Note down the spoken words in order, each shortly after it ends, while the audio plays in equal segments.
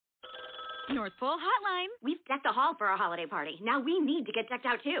North Pole Hotline. We've decked the hall for our holiday party. Now we need to get decked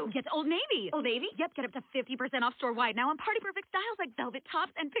out, too. Get Old Navy. Old Navy? Yep, get up to 50% off store-wide now on party-perfect styles like velvet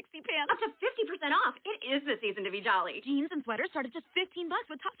tops and pixie pants. Up to 50% off. It is the season to be jolly. Jeans and sweaters start at just $15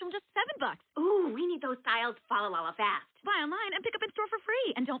 with tops from just $7. Ooh, we need those styles Fala fast. Buy online and pick up in store for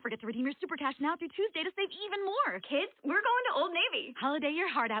free. And don't forget to redeem your Super Cash now through Tuesday to save even more. Kids, we're going to Old Navy. Holiday your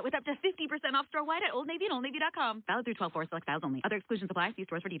heart out with up to 50% off store-wide at Old Navy and OldNavy.com. Valid through 12/4, select styles only. Other exclusions apply. See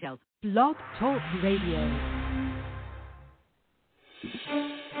stores for details. Blog Talk Radio.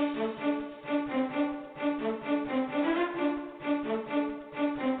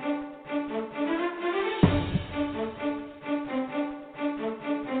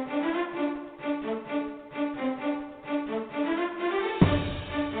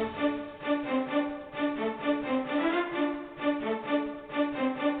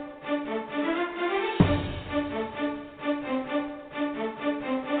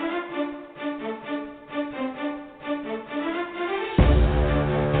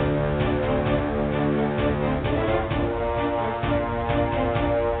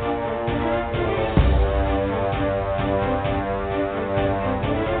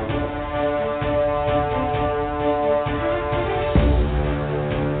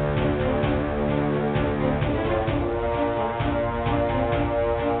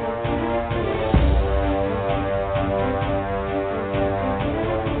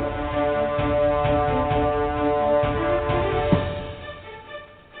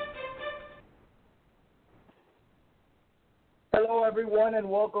 And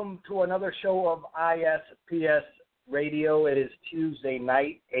welcome to another show of ISPS Radio. It is Tuesday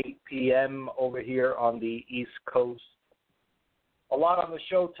night, 8 p.m. over here on the East Coast. A lot on the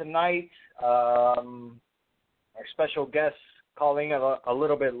show tonight. Our special guest calling a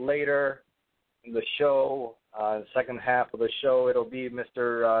little bit later in the show, second half of the show. It'll be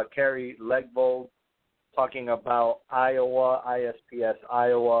Mr. Kerry Legvold talking about Iowa, ISPS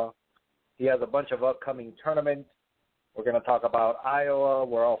Iowa. He has a bunch of upcoming tournaments. We're going to talk about Iowa.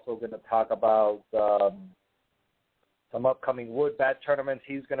 We're also going to talk about some upcoming wood bat tournaments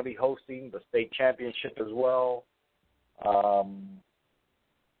he's going to be hosting, the state championship as well.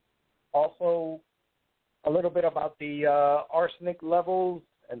 Also, a little bit about the arsenic levels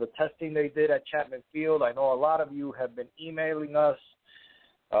and the testing they did at Chapman Field. I know a lot of you have been emailing us.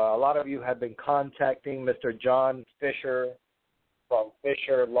 A lot of you have been contacting Mr. John Fisher from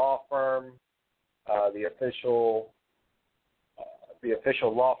Fisher Law Firm, the official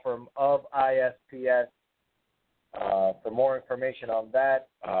law firm of ISPS. For more information on that,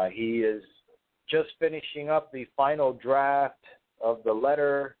 he is just finishing up the final draft of the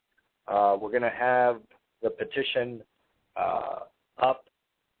letter. We're going to have the petition up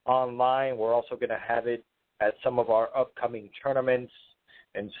online. We're also going to have it at some of our upcoming tournaments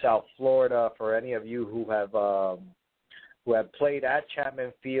in South Florida for any of you who have played at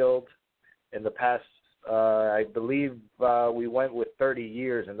Chapman Field in the past. I believe we went with 30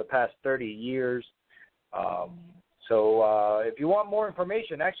 years, in the past 30 years. So if you want more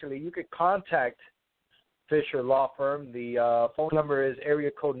information, actually, you could contact Fisher Law Firm. The phone number is area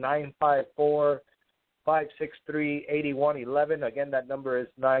code 954-563-8111. Again, that number is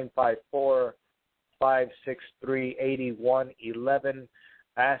 954-563-8111.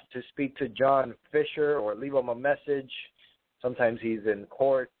 Ask to speak to John Fisher or leave him a message. Sometimes he's in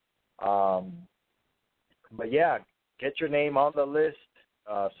court. But, yeah, get your name on the list.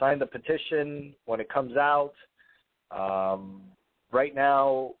 Sign the petition when it comes out. Right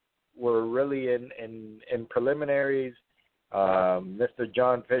now, we're really in preliminaries. Mr.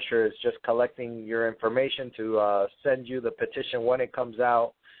 John Fisher is just collecting your information to send you the petition when it comes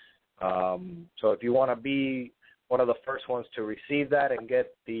out. So if you want to be one of the first ones to receive that and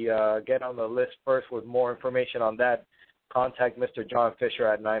get on the list first with more information on that, contact Mr. John Fisher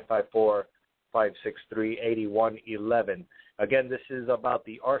at 954-563-8111. Again, this is about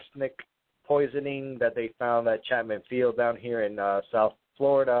the arsenic poisoning that they found at Chapman Field down here in South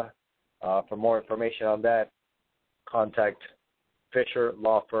Florida. For more information on that, contact Fisher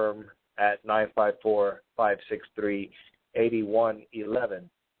Law Firm at 954-563-8111.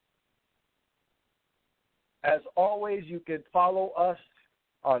 As always, you could follow us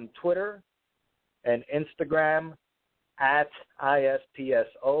on Twitter and Instagram at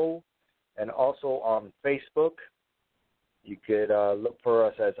ISPSO, and also on Facebook. You could look for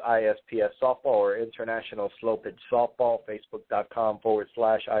us as ISPS Softball or International Slow Pitch Softball,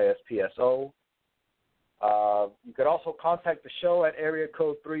 facebook.com/ISPSO. You could also contact the show at area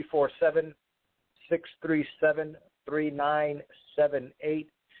code 347-637-3978.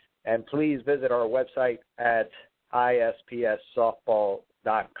 And please visit our website at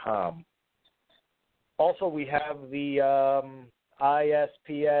ispssoftball.com. Also, we have the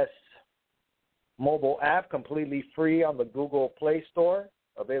ISPS mobile app completely free on the Google Play Store.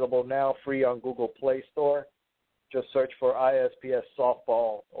 Available now free on Google Play Store. Just search for ISPS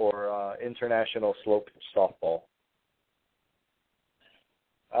softball or International Slope Softball.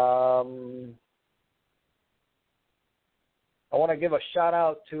 I want to give a shout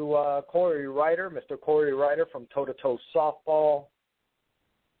out to Corey Ryder, Mr. Corey Ryder from Toe to Toe Softball.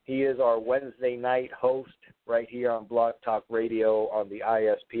 He is our Wednesday night host right here on Blog Talk Radio on the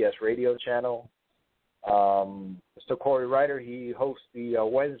ISPS radio channel. Mr. Corey Ryder, he hosts the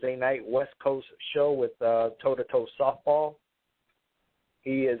Wednesday night West Coast show with Toe to Toe Softball.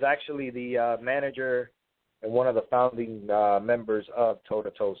 He is actually the manager and one of the founding members of Toe to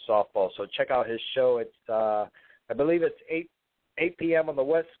Toe Softball. So check out his show. It's I believe it's 8 p.m. on the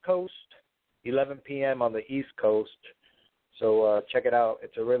West Coast, 11 p.m. on the East Coast. So check it out.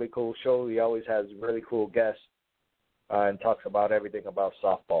 It's a really cool show. He always has really cool guests and talks about everything about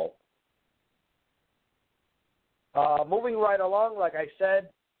softball. Moving right along, like I said,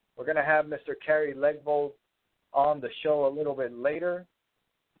 we're going to have Mr. Kerry Legvold on the show a little bit later.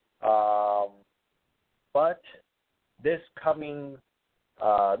 But this coming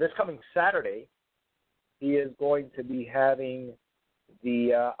Saturday, he is going to be having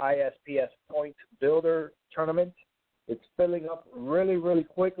the ISPS Point Builder Tournament. It's filling up really, really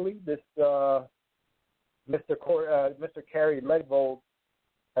quickly. This Mr. Kerry Legvold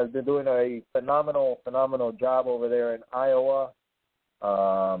has been doing a phenomenal job over there in Iowa.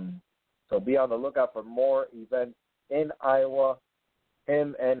 So be on the lookout for more events in Iowa.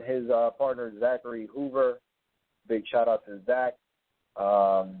 Him and his partner, Zachary Hoover. Big shout out to Zach.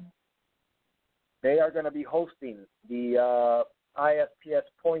 They are going to be hosting the ISPS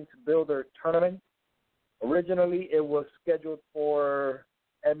Points Builder Tournament. Originally, it was scheduled for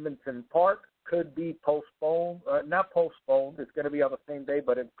Edmonton Park. Could be postponed. Not postponed. It's going to be on the same day,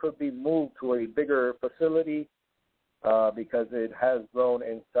 but it could be moved to a bigger facility because it has grown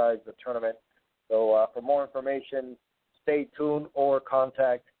in size, the tournament. So for more information, stay tuned or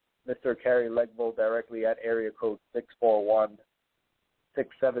contact Mr. Kerry Legvold directly at area code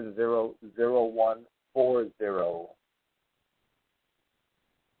 641-670-0140.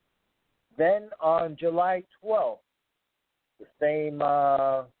 Then on July 12th, the same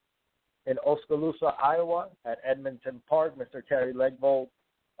in Oskaloosa, Iowa, at Edmonton Park, Mr. Kerry Legvold,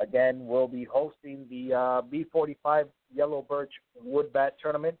 again, will be hosting the B45 Yellow Birch Wood Bat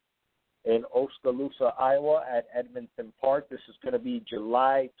Tournament in Oskaloosa, Iowa, at Edmonton Park. This is going to be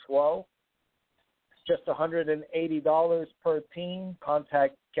July 12th. It's just $180 per team.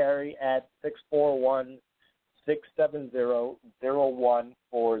 Contact Kerry at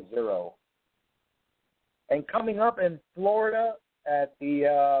 641-670-0140. And coming up in Florida at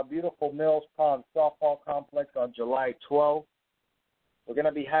the beautiful Mills Pond Softball Complex on July 12th, we're going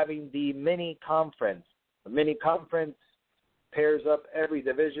to be having the mini conference. The mini conference pairs up every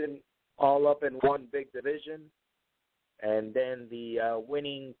division all up in one big division, and then the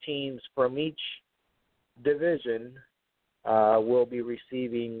winning teams from each division will be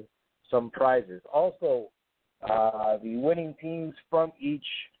receiving some prizes. Also, the winning teams from each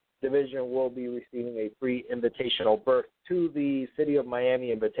division will be receiving a free invitational berth to the City of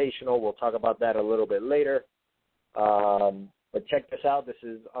Miami Invitational. We'll talk about that a little bit later. But check this out. This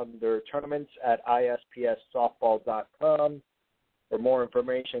is under tournaments at ispssoftball.com. For more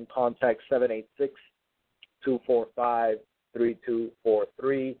information, contact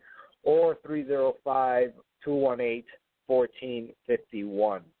 786-245-3243 or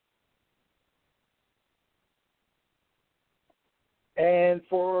 305-218-1451. And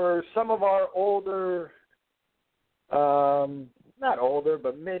for some of our older, not older,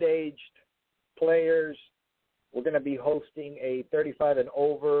 but mid-aged players, we're going to be hosting a 35 and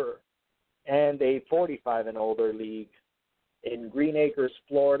over and a 45 and older league in Green Acres,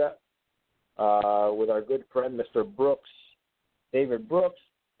 Florida, with our good friend Mr. Brooks, David Brooks,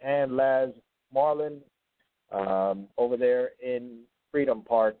 and Laz Marlin over there in Freedom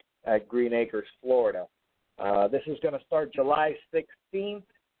Park at Green Acres, Florida. This is going to start July 16th.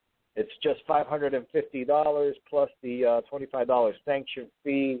 It's just $550 plus the $25 sanction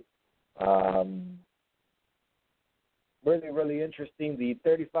fee. Really, really interesting. The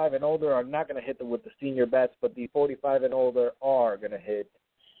 35 and older are not going to hit with the senior bats, but the 45 and older are going to hit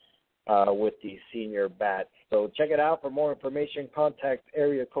with the senior bats. So check it out. For more information, contact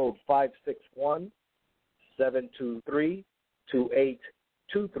area code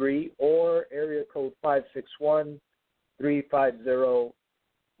 561-723-2823 or area code 561-350-1956.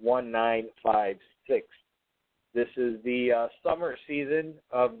 This is the summer season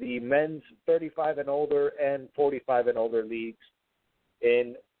of the men's 35 and older and 45 and older leagues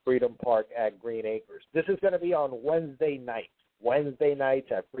in Freedom Park at Green Acres. This is going to be on Wednesday nights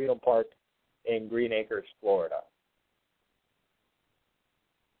at Freedom Park in Green Acres, Florida.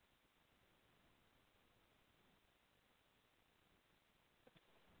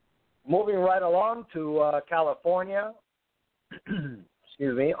 Moving right along to California,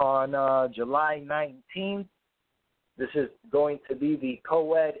 excuse me, on July 19th, this is going to be the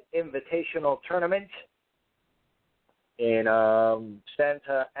Co-Ed Invitational Tournament in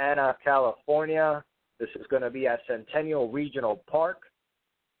Santa Ana, California. This is going to be at Centennial Regional Park.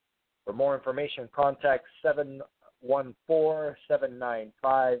 For more information, contact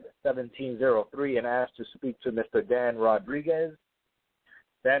 714-795-1703 and ask to speak to Mr. Dan Rodriguez.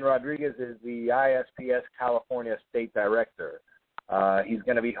 Dan Rodriguez is the ISPS California State Director. He's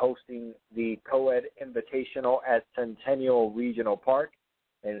going to be hosting the Co-Ed Invitational at Centennial Regional Park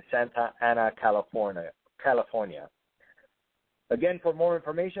in Santa Ana, California. Again, for more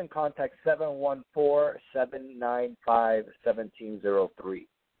information, contact 714-795-1703.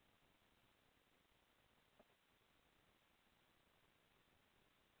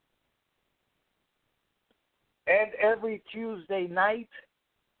 And every Tuesday night,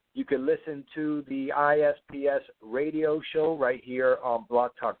 you can listen to the ISPS radio show right here on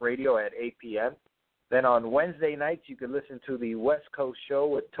Blog Talk Radio at 8 p.m. Then on Wednesday nights, you can listen to the West Coast show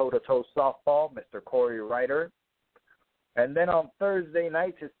with Toe to Toe Softball, Mr. Corey Ryder. And then on Thursday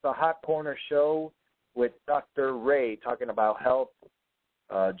nights, it's the Hot Corner show with Dr. Ray, talking about health,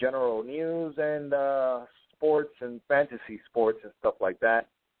 general news, and sports and fantasy sports and stuff like that.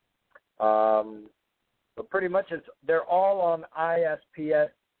 But pretty much they're all on ISPS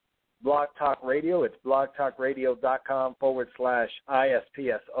Blog Talk Radio. It's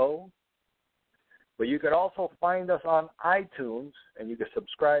blogtalkradio.com/ISPSO. But you could also find us on iTunes, and you can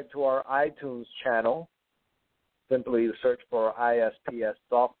subscribe to our iTunes channel. Simply search for ISPS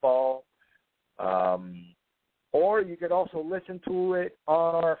Softball. Or you could also listen to it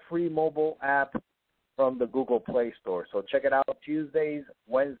on our free mobile app from the Google Play Store. So check it out Tuesdays,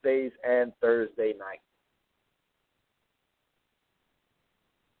 Wednesdays, and Thursday nights.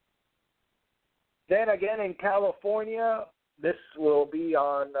 Then again in California, this will be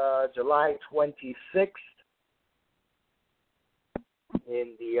on July 26th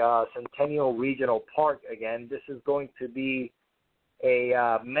in the Centennial Regional Park again. This is going to be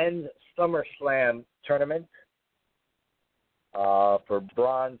a men's Summer Slam tournament for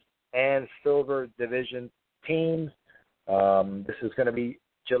bronze and silver division teams. This is going to be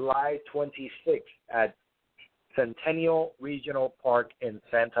July 26th at Centennial Regional Park in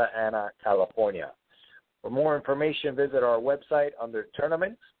Santa Ana, California. For more information, visit our website under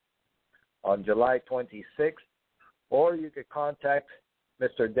tournaments on July 26th, or you could contact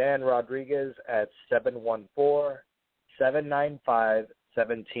Mr. Dan Rodriguez at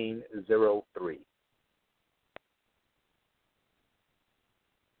 714-795-1703.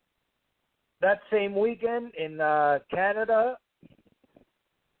 That same weekend in Canada,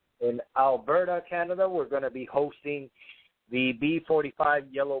 in Alberta, Canada, we're going to be hosting the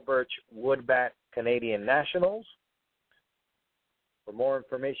B45 Yellow Birch Woodbat Canadian Nationals. For more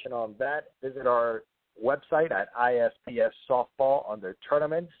information on that, visit our website at ISPS Softball under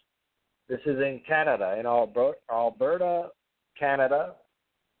tournaments. This is in Canada, in Alberta, Canada,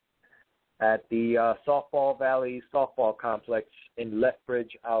 at the Softball Valley Softball Complex in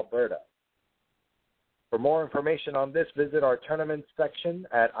Lethbridge, Alberta. For more information on this, visit our tournament section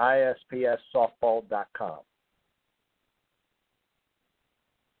at ispssoftball.com.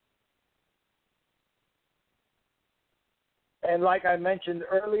 And like I mentioned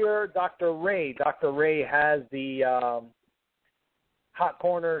earlier, Dr. Ray has the Hot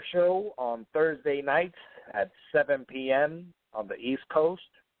Corner show on Thursday nights at 7 p.m. on the East Coast,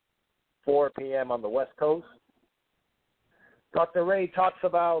 4 p.m. on the West Coast. Dr. Ray talks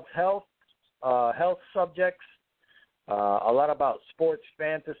about health subjects, a lot about sports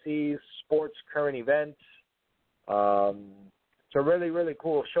fantasies, sports current events. It's a really, really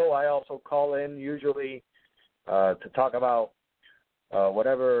cool show. I also call in usually to talk about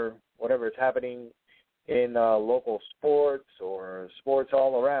whatever is happening in local sports or sports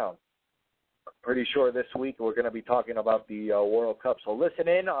all around. I'm pretty sure this week we're going to be talking about the World Cup. So listen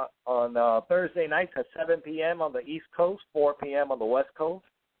in on Thursday nights at 7 p.m. on the East Coast, 4 p.m. on the West Coast.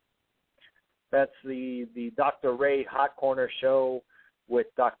 That's the Dr. Ray Hot Corner show with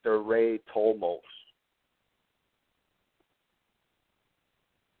Dr. Ray Tolmos.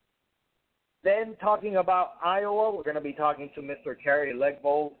 Then talking about Iowa, we're going to be talking to Mr. Kerry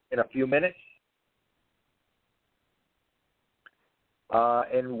Legvold in a few minutes.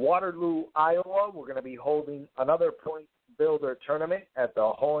 In Waterloo, Iowa, we're going to be holding another Point Builder tournament at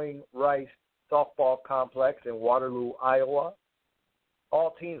the Hoeing Rice Softball Complex in Waterloo, Iowa.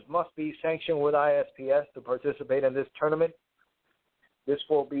 All teams must be sanctioned with ISPS to participate in this tournament. This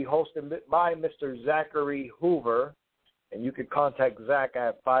will be hosted by Mr. Zachary Hoover, and you can contact Zach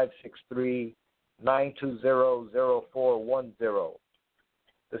at 563-920-0410.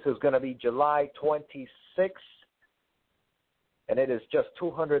 This is going to be July 26th, and it is just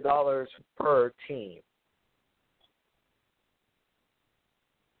 $200 per team.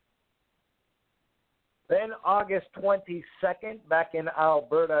 Then August 22nd, back in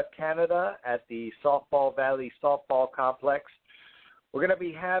Alberta, Canada, at the Softball Valley Softball Complex, we're going to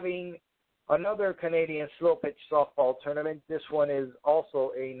be having another Canadian slow pitch softball tournament. This one is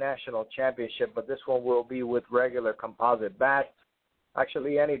also a national championship, but this one will be with regular composite bats.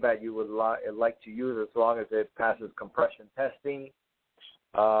 Actually, any bat you would like to use as long as it passes compression testing.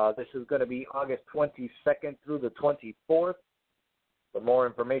 This is going to be August 22nd through the 24th. For more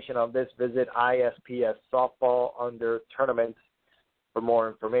information on this, visit ISPS Softball under Tournaments for more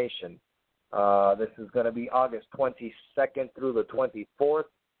information. This is going to be August 22nd through the 24th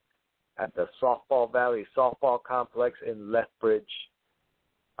at the Softball Valley Softball Complex in Lethbridge,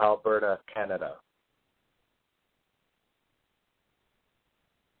 Alberta, Canada.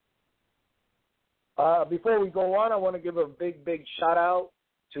 Before we go on, I want to give a big shout-out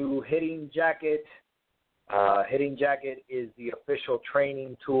to Hitting Jacket. Hitting Jacket is the official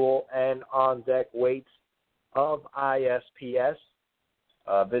training tool and on-deck weights of ISPS.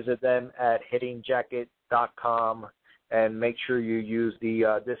 Visit them at hittingjacket.com and make sure you use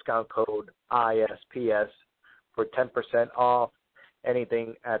the discount code ISPS for 10% off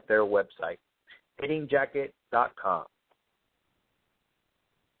anything at their website, hittingjacket.com.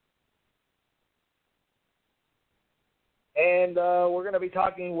 And we're going to be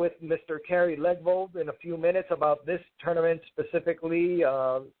talking with Mr. Kerry Legvold in a few minutes about this tournament specifically.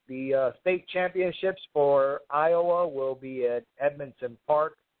 The state championships for Iowa will be at Edmondson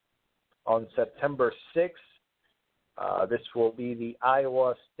Park on September 6th. This will be the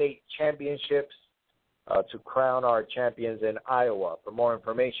Iowa State Championships to crown our champions in Iowa. For more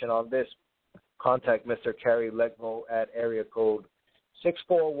information on this, contact Mr. Kerry Legvold at area code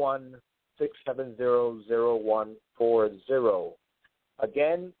 641-670-0140.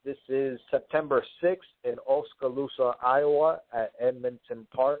 Again, this is September 6th in Oskaloosa, Iowa at Edmondson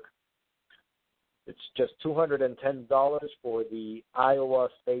Park. It's just $210 for the Iowa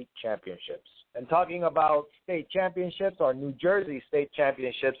State Championships. And talking about state championships, our New Jersey State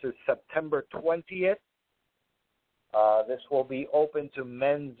Championships is September 20th. This will be open to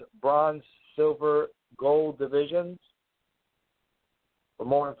men's bronze, silver, gold divisions. For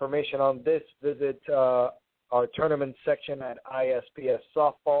more information on this, visit our tournament section at ISPS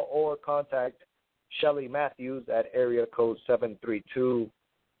Softball or contact Shelly Matthews at area code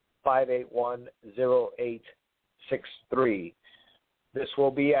 732-581-0863. This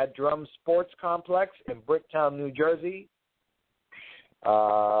will be at Drum Sports Complex in Bricktown, New Jersey.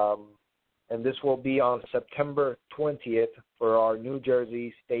 And this will be on September 20th for our New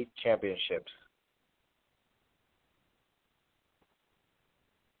Jersey State Championships.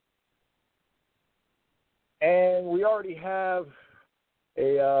 And we already have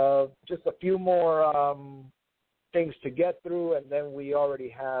just a few more things to get through, and then we already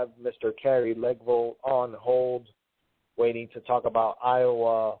have Mr. Kerry Legvold on hold, waiting to talk about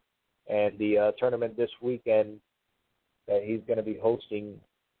Iowa and the tournament this weekend that he's going to be hosting.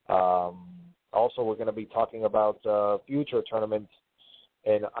 Also, we're going to be talking about future tournaments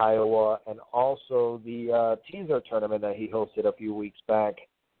in Iowa and also the teaser tournament that he hosted a few weeks back.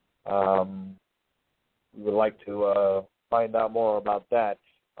 We would like to find out more about that.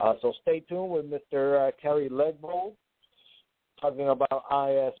 So stay tuned with Mr. Kerry Legvold talking about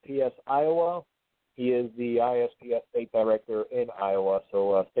ISPS Iowa. He is the ISPS State Director in Iowa,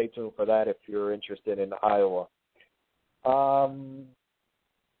 so stay tuned for that if you're interested in Iowa.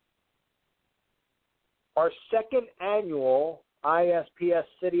 Our second annual ISPS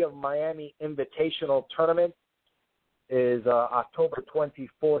City of Miami Invitational Tournament is October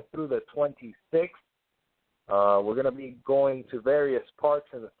 24th through the 26th. We're going to be going to various parks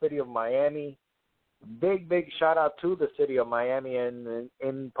in the city of Miami. Big shout out to the city of Miami and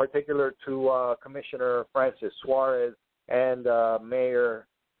in particular to Commissioner Francis Suarez and Mayor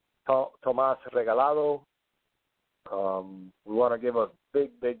Tomas Regalado. We want to give a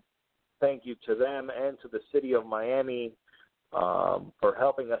big thank you to them and to the city of Miami for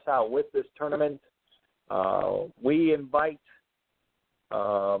helping us out with this tournament. We invite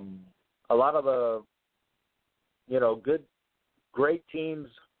a lot of the good great teams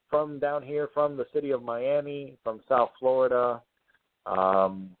from down here, from the city of Miami, from South Florida,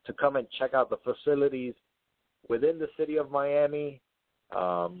 to come and check out the facilities within the city of Miami.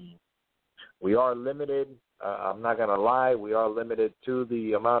 We are limited. I'm not going to lie. We are limited to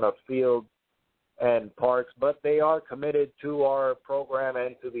the amount of fields and parks, but they are committed to our program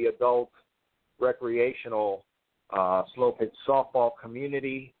and to the adult recreational slow pitch softball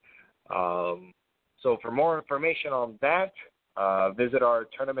community. So for more information on that, visit our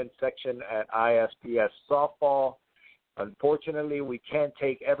tournament section at ISPS Softball. Unfortunately, we can't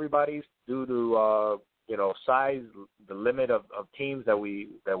take everybody's due to size, the limit of teams that we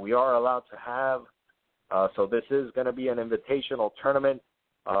are allowed to have. So this is going to be an invitational tournament.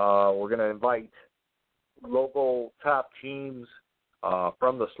 We're going to invite local top teams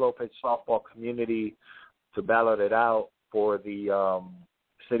from the slow pitch softball community to ballot it out for the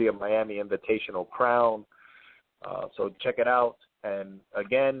City of Miami Invitational Crown. So check it out. And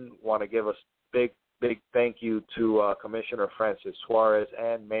again, want to give a big thank you to Commissioner Francis Suarez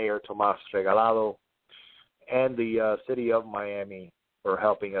and Mayor Tomas Regalado and the City of Miami for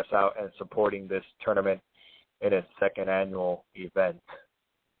helping us out and supporting this tournament in its second annual event.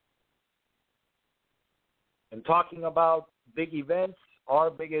 And talking about big events,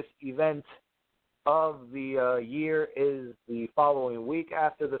 our biggest event of the year is the following week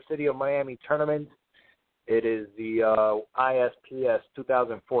after the City of Miami tournament. It is the ISPS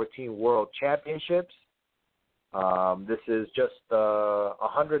 2014 World Championships. This is just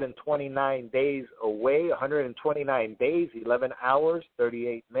 129 days away, 129 days, 11 hours,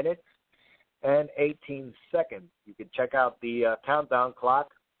 38 minutes, and 18 seconds. You can check out the countdown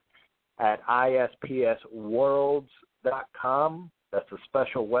clock at ispsworlds.com. That's a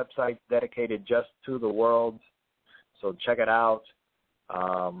special website dedicated just to the Worlds. So check it out.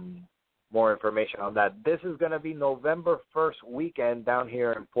 More information on that. This is going to be November 1st weekend down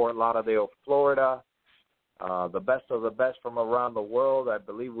here in Fort Lauderdale, Florida. The best of the best from around the world. I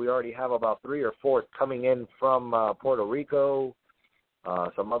believe we already have about 3 or 4 coming in from Puerto Rico.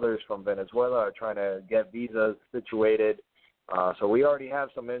 Some others from Venezuela are trying to get visas situated. So we already have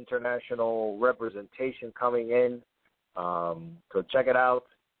some international representation coming in. So check it out.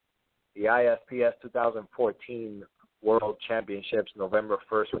 The ISPS 2014 World Championships, November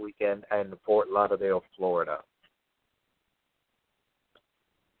 1st weekend in Fort Lauderdale, Florida.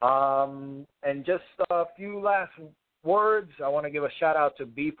 And just a few last words. I want to give a shout-out to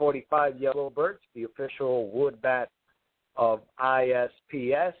B45 Yellow Birds, the official wood bat of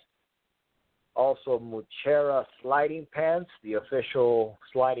ISPS. Also, Muchera Sliding Pants, the official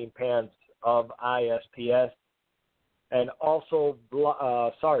sliding pants of ISPS. And also,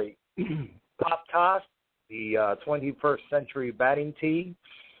 Pop Toss, the 21st Century Batting Tee.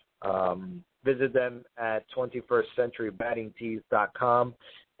 Visit them at 21stCenturyBattingTees.com.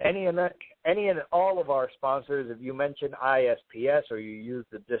 Any and all of our sponsors, if you mention ISPS or you use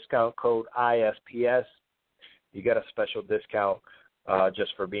the discount code ISPS, you get a special discount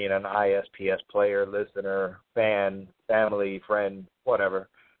just for being an ISPS player, listener, fan, family, friend, whatever.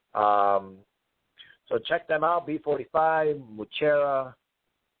 So check them out, B45, Muchera,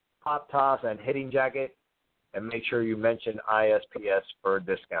 Pop Toss, and Hitting Jacket, and make sure you mention ISPS for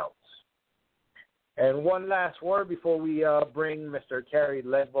discounts. And one last word before we bring Mr. Kerry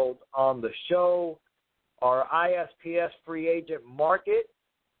Ledvold on the show. Our ISPS free agent market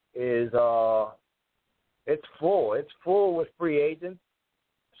is it's full. It's full with free agents.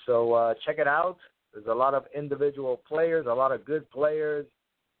 So check it out. There's a lot of individual players, a lot of good players,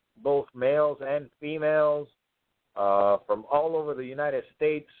 both males and females, from all over the United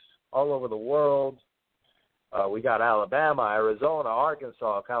States, all over the world. We got Alabama, Arizona,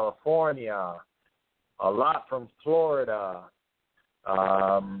 Arkansas, California, a lot from Florida.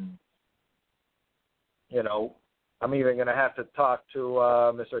 I'm even going to have to talk to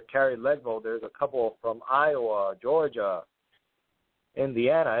Mr. Kerry Ledvold. There's a couple from Iowa, Georgia,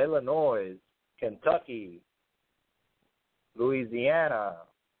 Indiana, Illinois, Kentucky, Louisiana,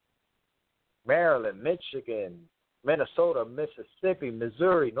 Maryland, Michigan, Minnesota, Mississippi,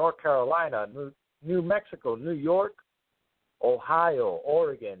 Missouri, North Carolina, New Mexico, New York, Ohio,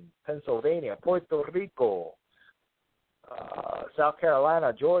 Oregon, Pennsylvania, Puerto Rico, South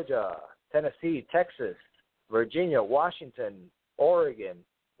Carolina, Georgia, Tennessee, Texas, Virginia, Washington, Oregon,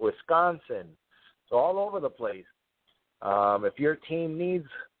 Wisconsin. So all over the place. If your team needs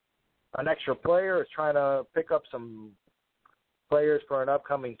an extra player, is trying to pick up some players for an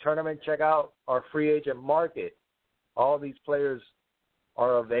upcoming tournament, check out our free agent market. All these players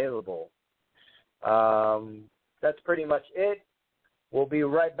are available. That's pretty much it. We'll be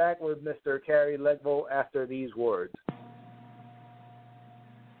right back with Mr. Kerry Ledvold after these words.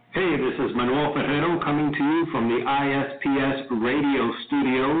 this is Manuel Ferrero coming to you from the ISPS radio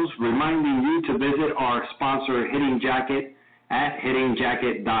studios, reminding you to visit our sponsor, Hitting Jacket, at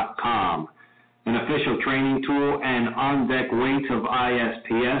hittingjacket.com. An official training tool and on-deck weights of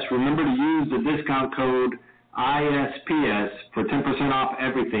ISPS. Remember to use the discount code ISPS for 10% off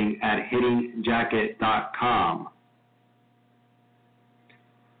everything at hittingjacket.com.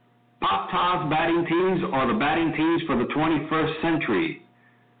 Pop Toss batting tees are the batting tees for the 21st century.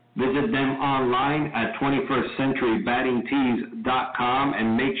 Visit them online at 21stcenturybattingtees.com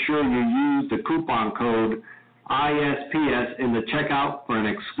and make sure you use the coupon code ISPS in the checkout for an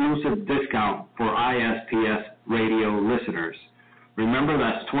exclusive discount for ISPS radio listeners. Remember,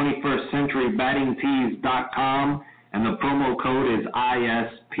 that's 21stcenturybattingtees.com and the promo code is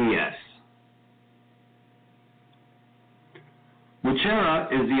ISPS. Muchera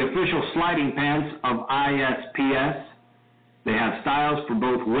is the official sliding pants of ISPS. They have styles for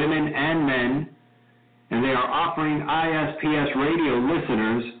both women and men, and they are offering ISPS radio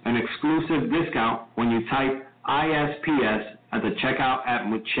listeners an exclusive discount when you type ISPS at the checkout at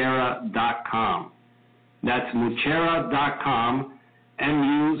Muchera.com. That's Muchera.com,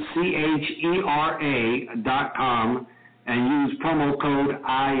 Muchera.com, and use promo code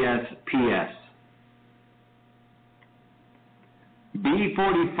ISPS.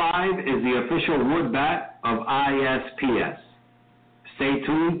 B45 is the official wood bat of ISPS. Stay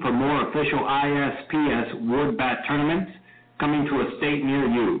tuned for more official ISPS wood bat tournaments coming to a state near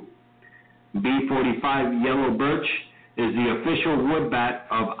you. B45 Yellow Birch is the official wood bat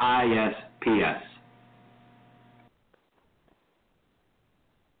of ISPS.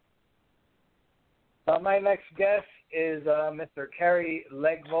 My next guest is Mr. Kerry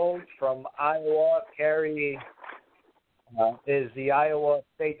Legvold from Iowa. Kerry is the Iowa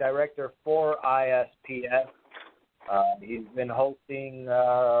State Director for ISPS. He's been hosting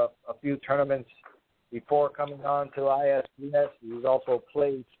a few tournaments before coming on to ISPS. He's also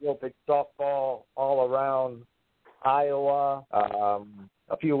played slow pitch softball all around Iowa.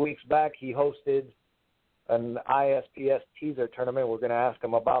 A few weeks back, he hosted an ISPS teaser tournament. We're going to ask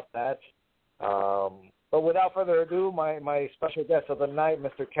him about that. But without further ado, my special guest of the night,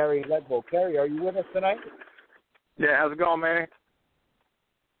 Mr. Kerry Legvold. Kerry, are you with us tonight? Yeah, how's it going, Manny?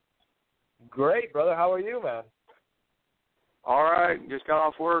 Great, brother. How are you, man? All right. Just got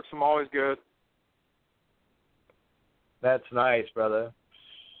off work, so I'm always good. That's nice, brother.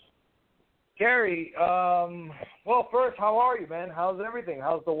 Kerry, well, first, how are you, man? How's everything?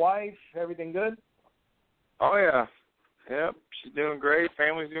 How's the wife? Everything good? Oh, yeah. Yep, she's doing great.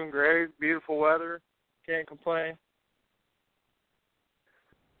 Family's doing great. Beautiful weather. Can't complain.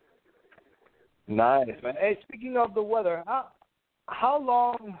 Nice, man. Hey, speaking of the weather, how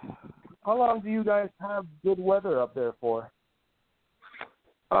long do you guys have good weather up there for?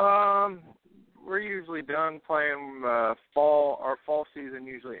 We're usually done playing fall. Our fall season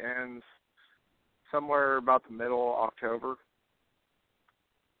usually ends somewhere about the middle of October.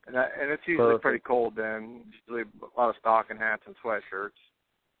 And it's usually Perfect. pretty cold then. Usually a lot of stocking hats and sweatshirts.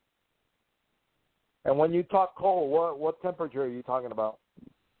 And when you talk cold, what temperature are you talking about?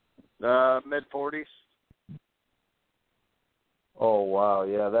 Mid-40s. Oh, wow.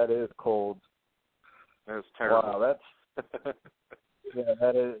 Yeah, that is cold. It's terrible. Wow, that's yeah,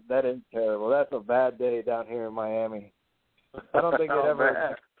 that is terrible. That's a bad day down here in Miami. I don't think it ever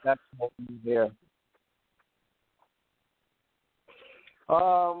bad. that cold here.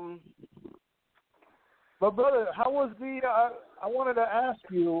 But brother, how was the? I wanted to ask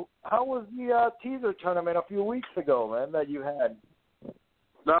you, how was the teaser tournament a few weeks ago, man, that you had?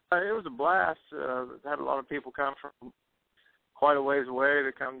 No, it was a blast. Had a lot of people come from quite a ways away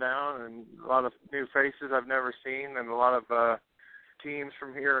to come down, and a lot of new faces I've never seen, and a lot of teams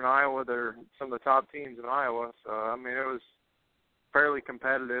from here in Iowa that are some of the top teams in Iowa. So, I mean, it was fairly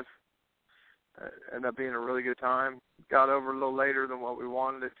competitive. Ended up being a really good time. Got over a little later than what we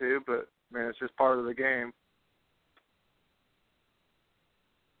wanted it to, but, man, it's just part of the game.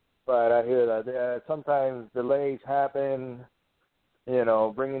 Right, I hear that. Yeah, sometimes delays happen, you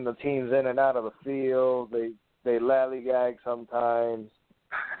know, bringing the teams in and out of the field. They lallygag sometimes.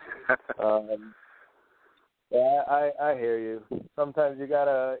 Yeah, I hear you. Sometimes you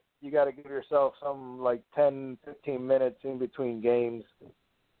gotta give yourself some like 10, 15 minutes in between games,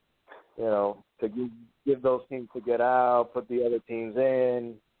 you know, to give those teams to get out, put the other teams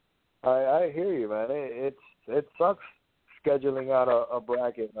in. I hear you, man. It sucks scheduling out a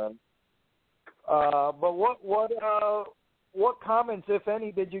bracket, man. But what comments, if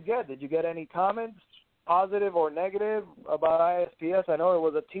any, did you get? Did you get any comments, positive or negative, about ISPS? I know it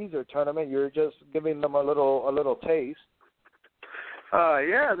was a teaser tournament. You're just giving them a little taste.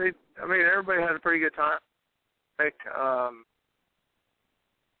 Yeah, everybody had a pretty good time.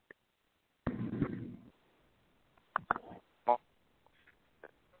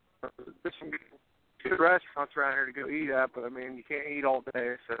 There's some good restaurants around here to go eat at, but you can't eat all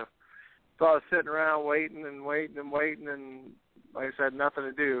day. So I was sitting around waiting, and like I said, nothing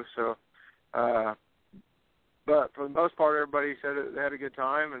to do. So, but for the most part, everybody said they had a good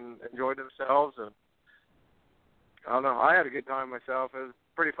time and enjoyed themselves. And I don't know, I had a good time myself. It was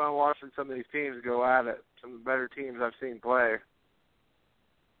pretty fun watching some of these teams go at it. Some of the better teams I've seen play.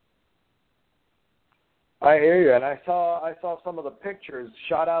 I hear you, and I saw some of the pictures.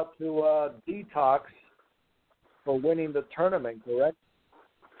 Shout out to Detox for winning the tournament, correct?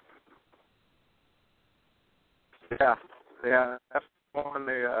 Yeah. That's one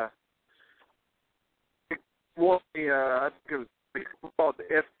they won the I think it was called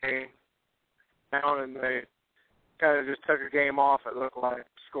the If game down, and they kind of just took a game off. It looked like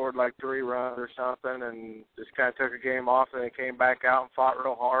scored like 3 runs or something, and just kind of took a game off, and they came back out and fought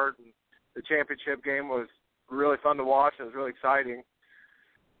real hard. And the championship game was really fun to watch. It was really exciting.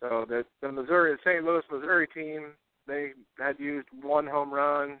 So the St. Louis, Missouri team, they had used 1 home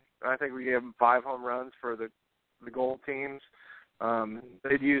run. I think we gave them 5 home runs for the gold teams.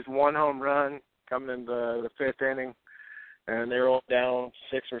 They'd used 1 home run coming into the 5th inning, and they were all down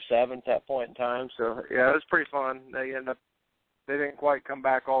 6 or 7 at that point in time. So yeah, it was pretty fun. They didn't quite come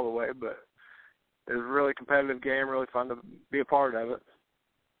back all the way, but it was a really competitive game. Really fun to be a part of it.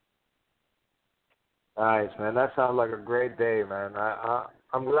 Nice, man. That sounds like a great day, man.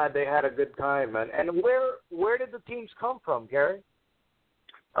 I'm glad they had a good time, man. And where did the teams come from, Gary?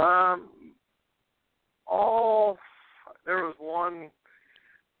 There was one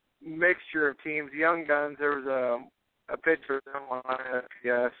mixture of teams. Young Guns, there was a pitcher on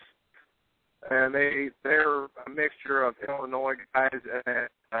ISPS, and they're a mixture of Illinois guys and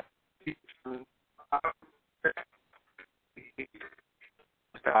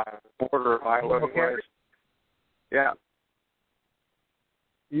border of Iowa guys. Yeah.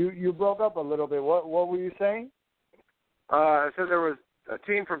 You broke up a little bit. What were you saying? So there was a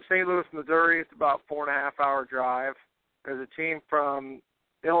team from St. Louis, Missouri. It's about 4.5-hour drive. There's a team from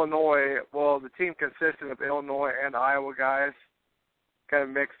Illinois. Well, the team consisted of Illinois and Iowa guys, kind of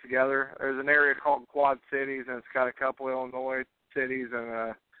mixed together. There's an area called Quad Cities, and it's got a couple Illinois cities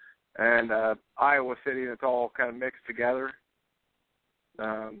and Iowa City, and it's all kind of mixed together.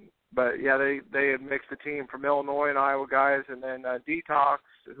 But yeah, they had mixed the team from Illinois and Iowa guys, and then Detox,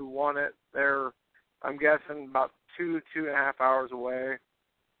 who won it, they're, I'm guessing, about 2.5 hours away.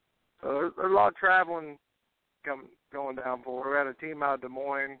 So there's a lot of traveling going down for. We had a team out of Des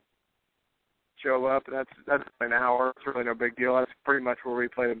Moines show up, and that's an hour. It's really no big deal. That's pretty much where we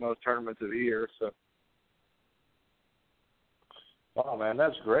play the most tournaments of the year. So. Oh man,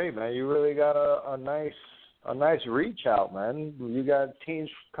 that's great, man. You really got a nice reach out, man. You got teams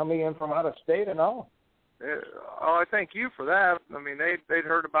coming in from out of state and all. Yeah. Oh, I thank you for that. I mean, they'd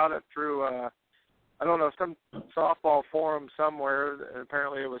heard about it through I don't know, some softball forum somewhere. And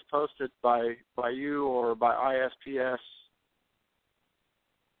apparently, it was posted by you or by ISPS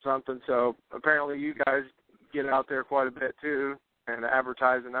something. So apparently, you guys get out there quite a bit too and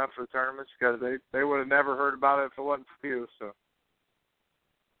advertise enough for the tournaments, because they would have never heard about it if it wasn't for you. So.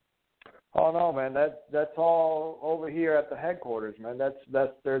 Oh no, man, that's all over here at the headquarters, man.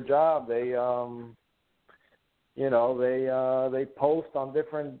 That's their job. They they post on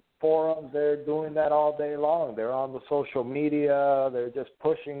different forums. They're doing that all day long. They're on the social media. They're just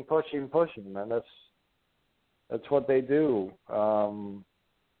pushing, man. That's what they do.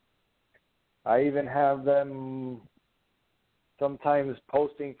 I even have them sometimes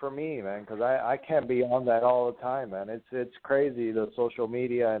posting for me, man, because I can't be on that all the time, man. It's crazy, the social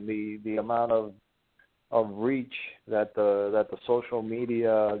media and the amount of reach that the social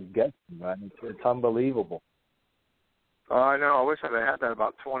media gets, man. It's unbelievable. Oh, I know. I wish I'd had that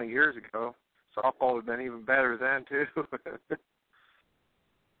about 20 years ago. Softball would have been even better then too.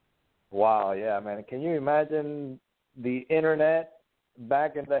 Wow, yeah, man. Can you imagine the internet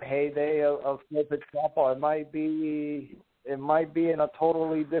back in the heyday of Flippin' softball? It might be in a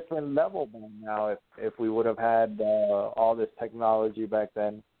totally different level by now if we would have had all this technology back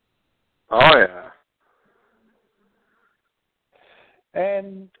then. Oh, yeah.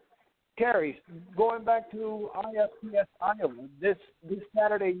 And, Gary, going back to ISPS Iowa, this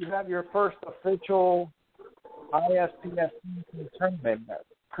Saturday you have your first official ISPS tournament.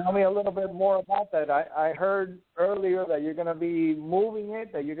 Tell me a little bit more about that. I heard earlier that you're going to be moving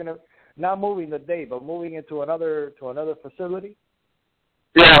it, that you're going to not moving the date, but moving it to another facility?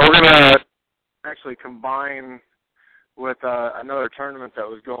 Yeah, we're going to actually combine with another tournament that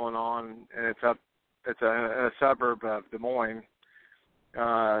was going on, and it's a suburb of Des Moines.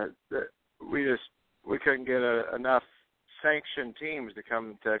 We couldn't get enough sanctioned teams to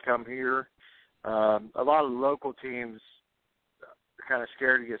come here. A lot of local teams are kind of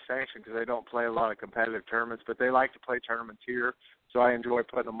scared to get sanctioned because they don't play a lot of competitive tournaments, but they like to play tournaments here, so I enjoy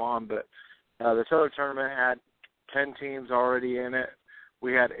putting them on. But this other tournament had 10 teams already in it.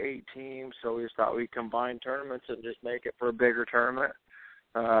 We had 8 teams, so we just thought we'd combine tournaments and just make it for a bigger tournament.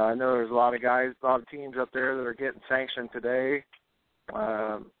 I know there's a lot of teams up there that are getting sanctioned today.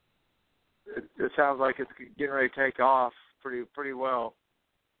 It sounds like it's getting ready to take off pretty well.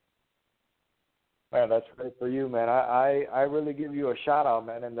 Man, that's great for you, man. I really give you a shout out,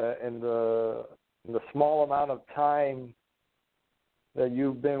 man. In the small amount of time that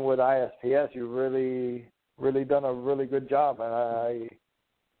you've been with ISPS, you've really done a really good job, and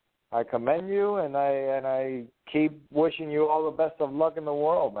I commend you, and I keep wishing you all the best of luck in the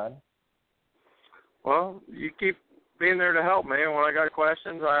world, man. Well, you keep being there to help me, and when I got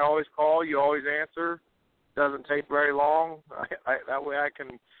questions, I always call. You always answer. Doesn't take very long. That way I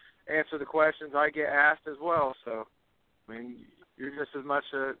can answer the questions I get asked as well. So, I mean, you're just as much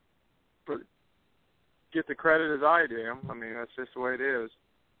get the credit as I do. I mean, that's just the way it is.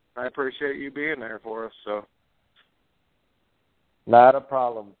 I appreciate you being there for us. So, not a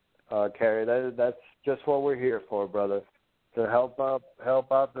problem, Kerry. That's just what we're here for, brother. To help out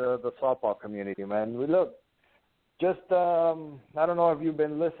the softball community, man. Look, just I don't know if you've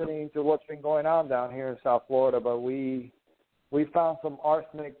been listening to what's been going on down here in South Florida, but we found some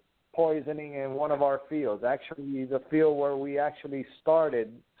arsenic poisoning in one of our fields. Actually, the field where we actually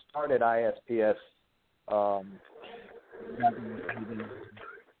started ISPS.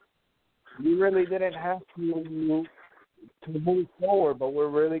 We really didn't have to move forward, but we're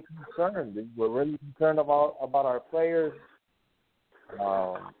really concerned. We're really concerned about our players,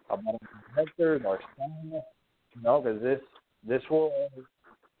 about our directors, our staff. Because this will,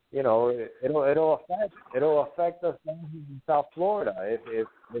 it'll affect us down here in South Florida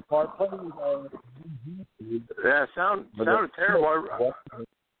if our players are. Yeah, sounded terrible.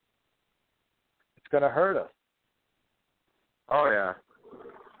 It's going to hurt us. Oh yeah,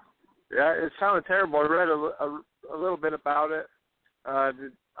 yeah. It sounded terrible. I read a little bit about it. I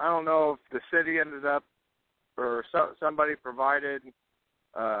don't know if the city ended up or somebody provided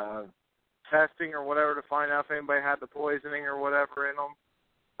testing or whatever to find out if anybody had the poisoning or whatever in them.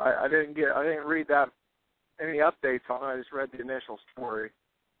 I didn't read that any updates on it. I just read the initial story.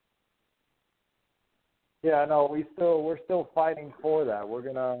 Yeah, no, we're still fighting for that.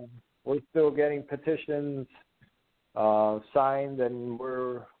 We're still getting petitions signed, and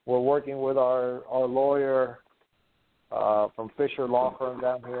we're working with our lawyer from Fisher Law Firm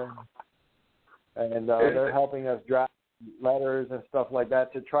down here, and they're helping us draft letters and stuff like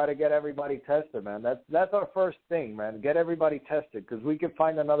that to try to get everybody tested, man. That's our first thing, man. Get everybody tested, because we could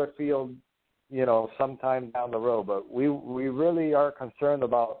find another field, sometime down the road. But we really are concerned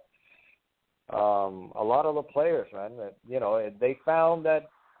about a lot of the players, man. That they found that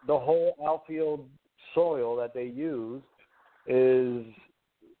the whole outfield soil that they used is,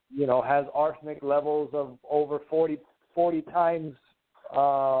 has arsenic levels of over 40 times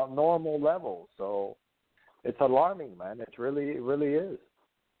normal levels. So it's alarming, man. It really is.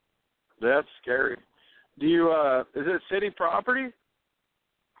 That's scary. Do you? Is it city property?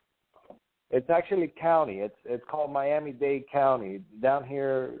 It's actually county. It's called Miami-Dade County. Down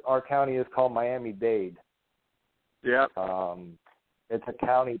here, our county is called Miami-Dade. Yeah. It's a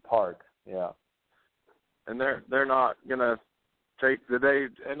county park. Yeah. And they're not gonna did they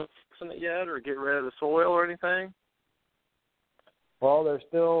end up fixing it yet, or get rid of the soil or anything? Well, they're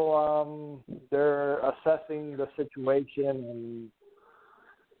still they're assessing the situation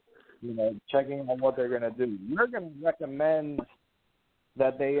and checking on what they're going to do. We're going to recommend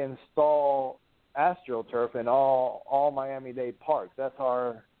that they install AstroTurf in all Miami-Dade parks. That's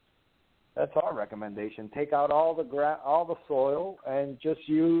our recommendation. Take out all the soil and just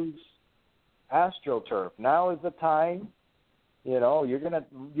use AstroTurf. Now is the time. You're gonna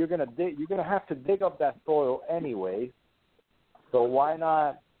have to dig up that soil anyway. So why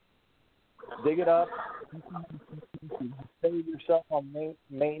not dig it up, save yourself on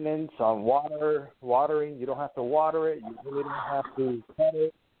maintenance, on watering. You don't have to water it. You really don't have to cut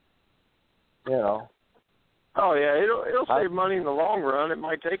it. Oh yeah, it'll save money in the long run. It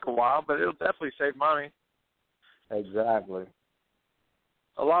might take a while, but it'll definitely save money. Exactly.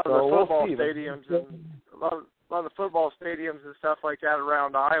 A lot of the football stadiums and a lot of the football stadiums and stuff like that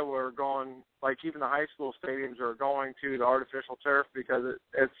around Iowa are going, like even the high school stadiums are going to the artificial turf because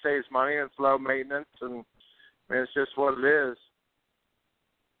it saves money and it's low maintenance, and I mean, it's just what it is.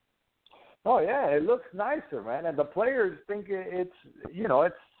 Oh yeah, it looks nicer, man, and the players think it's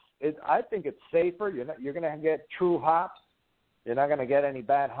I think it's safer. You're gonna get true hops. You're not gonna get any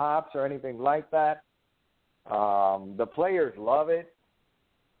bad hops or anything like that. The players love it.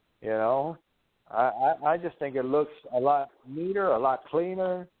 You know, I just think it looks a lot neater, a lot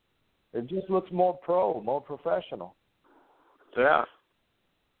cleaner. It just looks more more professional. Yeah.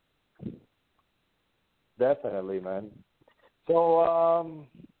 Definitely, man. So,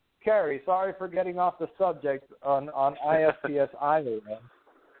 Kerry, sorry for getting off the subject on ISPS either, man.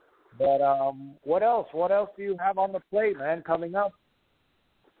 But what else? What else do you have on the plate, man, coming up?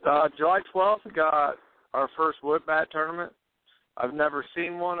 July 12th, we got our first wood bat tournament. I've never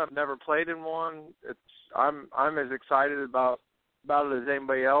seen one. I've never played in one. I'm as excited about it as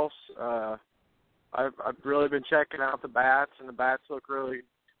anybody else. I've really been checking out the bats, and the bats look really.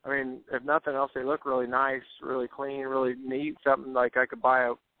 I mean, if nothing else, they look really nice, really clean, really neat. Something like I could buy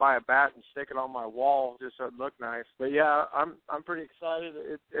a bat and stick it on my wall just so it looked nice. But yeah, I'm pretty excited.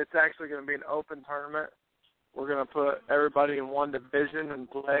 It's actually going to be an open tournament. We're going to put everybody in one division and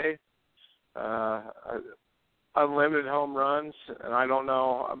play. Unlimited home runs, and I don't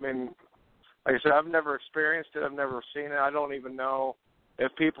know. I mean, like I said, I've never experienced it. I've never seen it. I don't even know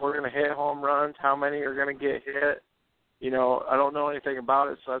if people are going to hit home runs, how many are going to get hit. You know, I don't know anything about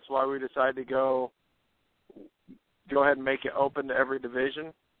it, so that's why we decided to go ahead and make it open to every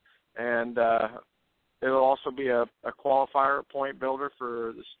division. And it'll also be a qualifier, point builder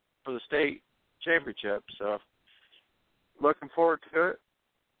for the state championship. So looking forward to it.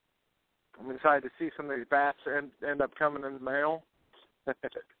 I'm excited to see some of these bats end up coming in the mail.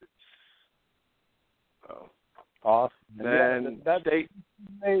 Awesome. And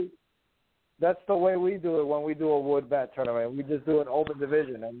that's the way we do it when we do a wood bat tournament. We just do an open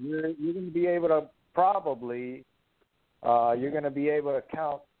division, and you're going to be able to probably count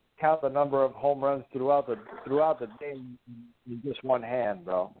the number of home runs throughout the day in just one hand,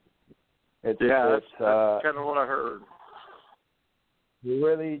 bro. That's kind of what I heard. It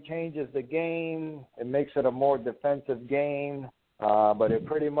really changes the game. It makes it a more defensive game, but it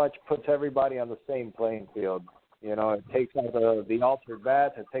pretty much puts everybody on the same playing field. You know, it takes out the altered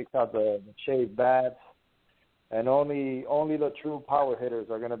bats, it takes out the shaved bats, and only the true power hitters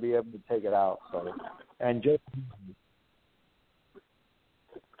are going to be able to take it out. So, and just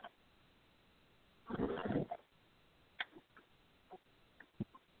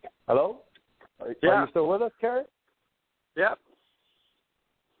hello, are you still with us, Kerry? Yep.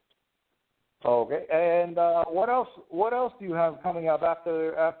 Okay, and what else do you have coming up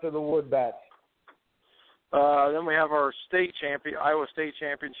after the wood bats? Then we have our Iowa State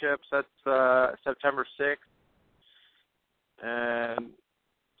Championships. That's September 6th. And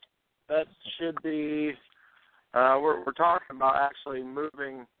that should be, we're talking about actually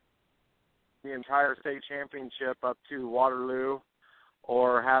moving the entire state championship up to Waterloo,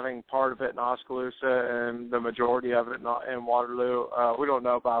 or having part of it in Oskaloosa and the majority of it in Waterloo. We don't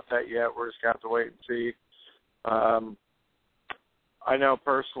know about that yet. We're just going to have to wait and see. I know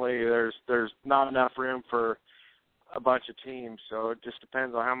personally there's not enough room for a bunch of teams, so it just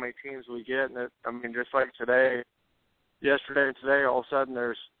depends on how many teams we get. And just like yesterday and today, all of a sudden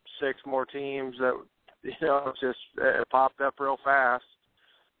there's 6 more teams that, it popped up real fast.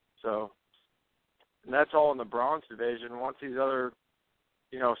 So, and that's all in the bronze division. Once these other,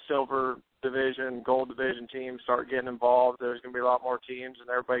 silver division, gold division teams start getting involved, there's going to be a lot more teams, and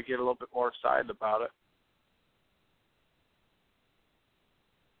everybody get a little bit more excited about it.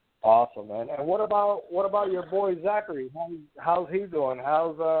 Awesome, man. And what about your boy Zachary? How's he doing?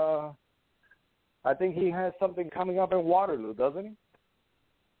 I think he has something coming up in Waterloo, doesn't he?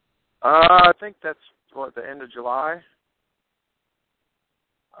 I think that's the end of July.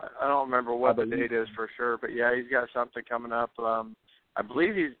 I don't remember what the date is for sure, but yeah, he's got something coming up. I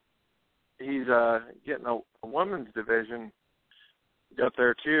believe he's getting a women's division up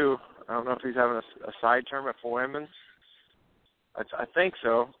there too. I don't know if he's having a side tournament for women's. I think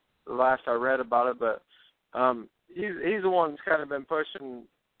so. The last I read about it, but he's the one that's kind of been pushing,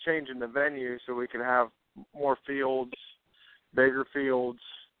 changing the venue so we can have more fields, bigger fields,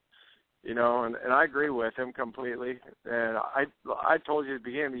 and I agree with him completely. And I told you at the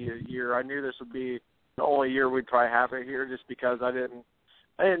beginning of the year, I knew this would be the only year we'd probably have it here, just because I didn't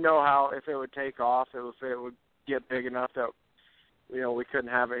know if it would take off, if it would get big enough that we couldn't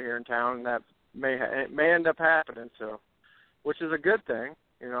have it here in town, and that may end up happening. So, which is a good thing.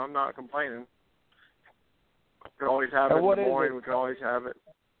 I'm not complaining. We can always have it in Des Moines. We can always have it.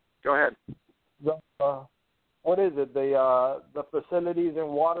 Go ahead. What is it? The facilities in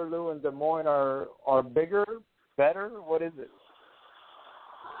Waterloo and Des Moines are bigger better? What is it?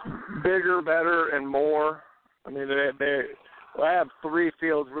 Bigger, better, and more. I mean, I have 3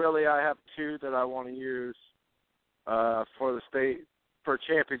 fields. Really, I have 2 that I want to use for the state for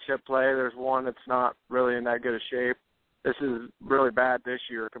championship play. There's one that's not really in that good of shape. This is really bad this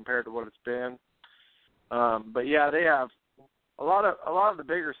year compared to what it's been. But yeah, they have a lot of the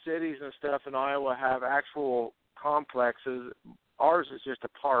bigger cities and stuff in Iowa have actual complexes. Ours is just a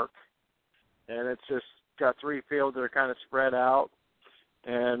park, and it's just got 3 fields that are kind of spread out,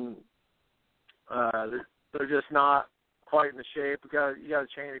 and they're just not quite in the shape. You got to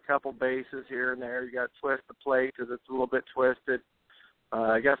change a couple bases here and there. You got to twist the plate because it's a little bit twisted.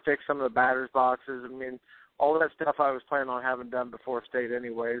 You got to fix some of the batter's boxes. I mean, all that stuff I was planning on having done before state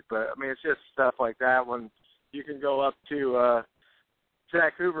anyways. But I mean, it's just stuff like that when you can go up to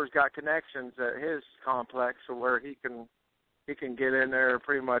Zach Hoover's got connections at his complex, so where he can get in there and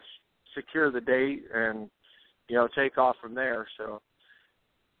pretty much secure the date and take off from there. So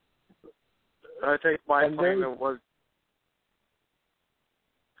I think my plan was.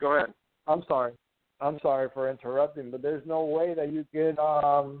 Go ahead. I'm sorry for interrupting, but there's no way that you could,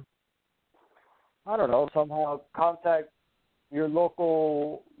 I don't know, somehow contact your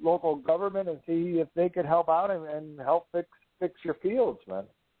local government and see if they could help out and help fix your fields, man.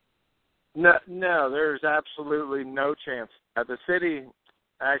 No, there's absolutely no chance. At the city,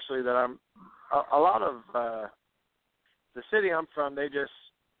 actually, that I'm, a lot of the city I'm from,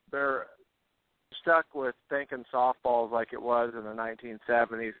 they're stuck with thinking softball is like it was in the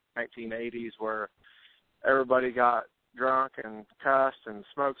 1970s, 1980s, where everybody got drunk and cussed and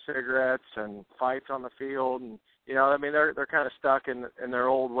smoked cigarettes and fights on the field, and I mean they're kind of stuck in their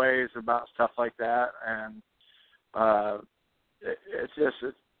old ways about stuff like that, and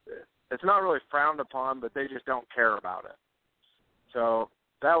it's not really frowned upon, but they just don't care about it. So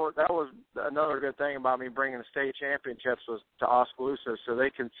that was another good thing about me bringing the state championships was to Oskaloosa, so they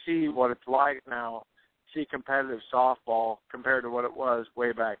can see what it's like now, see competitive softball compared to what it was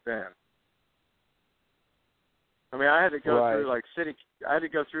way back then. I mean, I had to go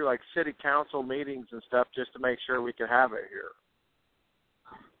through city council meetings and stuff just to make sure we could have it here.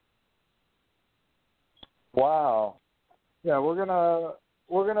 Wow. Yeah, we're gonna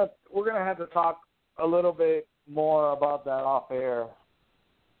have to talk a little bit more about that off air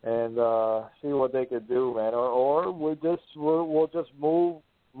and see what they could do, man. Or we'll just move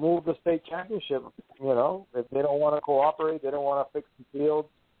the state championship. If they don't want to cooperate, they don't want to fix the field.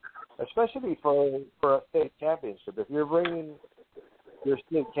 Especially for a state championship. If you're bringing your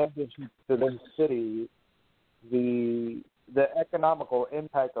state championship to the city, the economical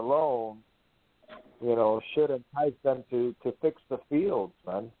impact alone, should entice them to fix the fields,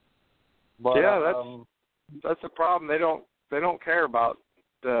 man. But, yeah, that's the problem. They don't care about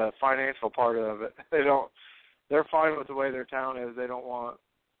the financial part of it. They're fine with the way their town is. They don't want,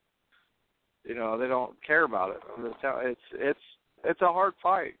 they don't care about it. It's a hard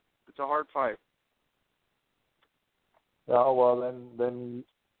fight. It's a hard fight. Oh well, then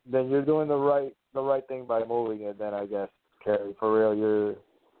you're doing the right thing by moving it. Then I guess, Kerry, for real,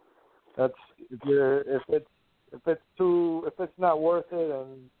 if it's not worth it,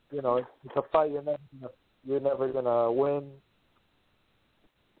 and it's a fight you're never gonna win.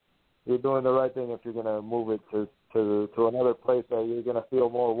 You're doing the right thing if you're gonna move it to another place that you're gonna feel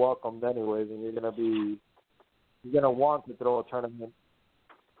more welcomed anyways, and you're gonna want to throw a tournament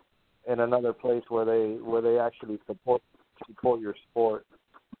in another place where they actually support your sport.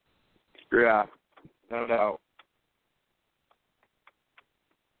 Yeah, no doubt.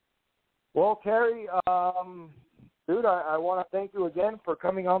 Well, Kerry, dude, I want to thank you again for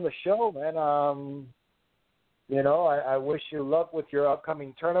coming on the show, man. I wish you luck with your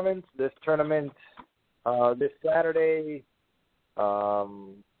upcoming tournaments. This tournament this Saturday, let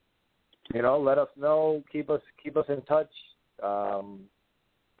us know. Keep us in touch.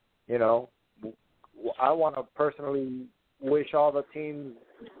 I want to personally wish all the teams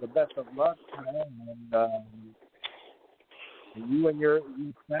the best of luck, and you and your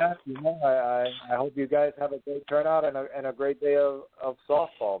staff. I hope you guys have a great turnout and a great day of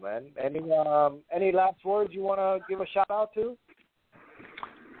softball, man. Any last words you want to give a shout out to?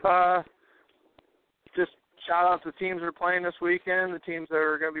 Just shout out to the teams that are playing this weekend, the teams that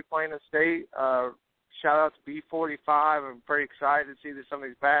are going to be playing in state. Shout out to B45. I'm pretty excited to see some of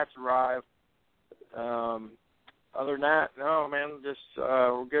these bats arrive. Other than that, no, man, just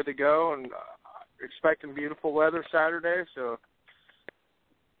we're good to go and expecting beautiful weather Saturday, so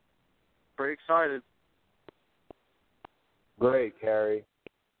pretty excited. Great, Kerry.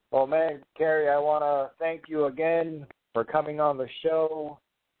 Well, man, Kerry, I want to thank you again for coming on the show.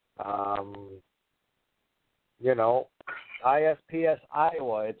 ISPS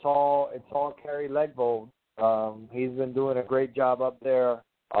Iowa. It's all Kerry Legbo. He's been doing a great job up there.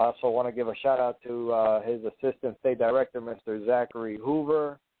 I also want to give a shout out to his assistant state director, Mr. Zachary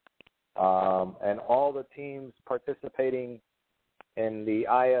Hoover, and all the teams participating in the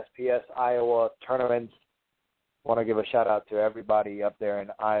ISPS Iowa tournaments. Want to give a shout out to everybody up there in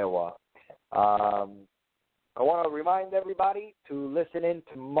Iowa. I want to remind everybody to listen in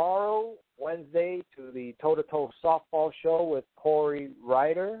tomorrow, Wednesday, to the toe-to-toe softball show with Corey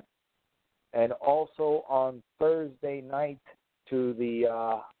Ryder, and also on Thursday night to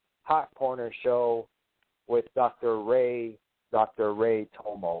the Hot Corner show with Dr. Ray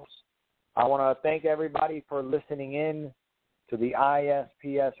Tomos. I want to thank everybody for listening in to the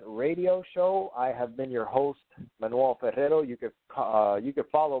ISPS radio show. I have been your host, Manuel Ferrero. You could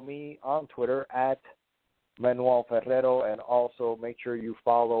follow me on Twitter at Manuel Ferrero, and also make sure you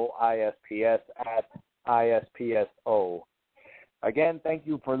follow ISPS at ISPSO. Again, thank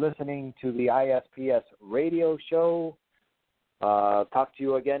you for listening to the ISPS radio show. Talk to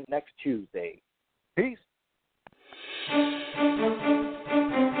you again next Tuesday. Peace.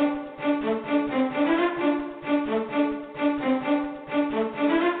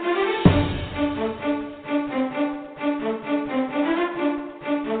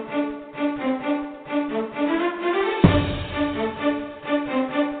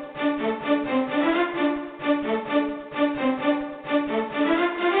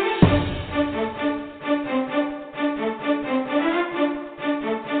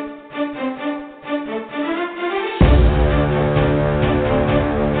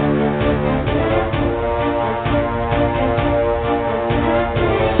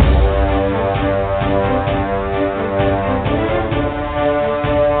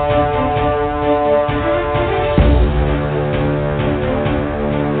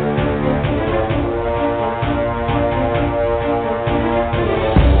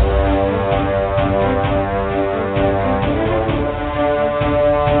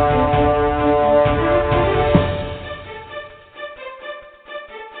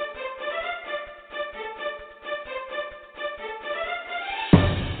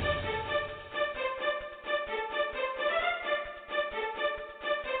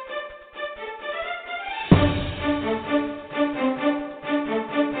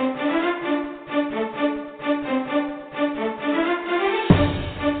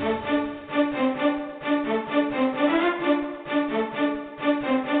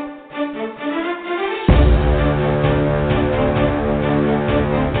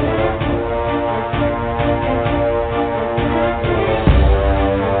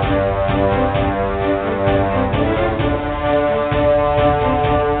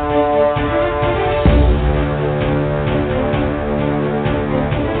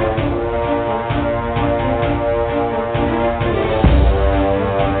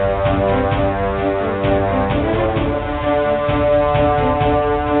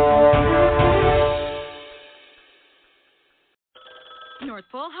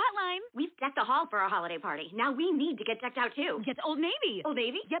 Party. Now we need to get decked out too. Get Old Navy. Old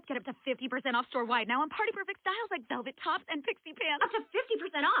Navy? Yep, get up to 50% off store-wide now on party-perfect styles like velvet tops and pixie pants. Up to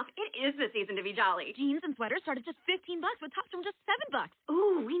 50% off. It is the season to be jolly. Jeans and sweaters start at just $15 with tops from just $7.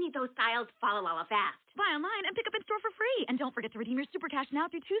 Ooh, we need those styles Falala fast. Buy online and pick up in store for free. And don't forget to redeem your Super Cash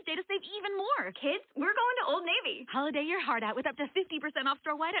now through Tuesday to save even more. Kids, we're going to Old Navy. Holiday your heart out with up to 50% off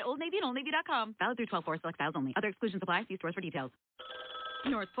store-wide at Old Navy and OldNavy.com. Valid through 12/4 select styles only. Other exclusions apply. See stores for details.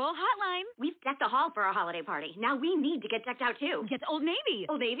 North Pole Hotline. We've decked the hall for our holiday party. Now we need to get decked out too. Get Old Navy.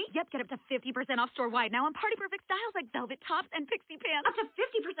 Old Navy? Yep, get up to 50% off store-wide now on party-perfect styles like velvet tops and pixie pants. Up to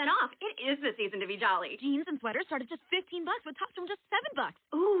 50% off. It is the season to be jolly. Jeans and sweaters start at just $15 with tops from just $7.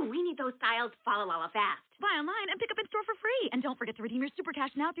 Ooh, we need those styles Falala fast. Buy online and pick up in store for free. And don't forget to redeem your Super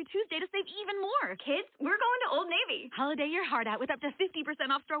Cash now through Tuesday to save even more. Kids, we're going to Old Navy. Holiday your heart out with up to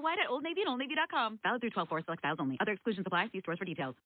 50% off store-wide at Old Navy and OldNavy.com. Valid through 12/4 select styles only. Other exclusions apply. See stores for details.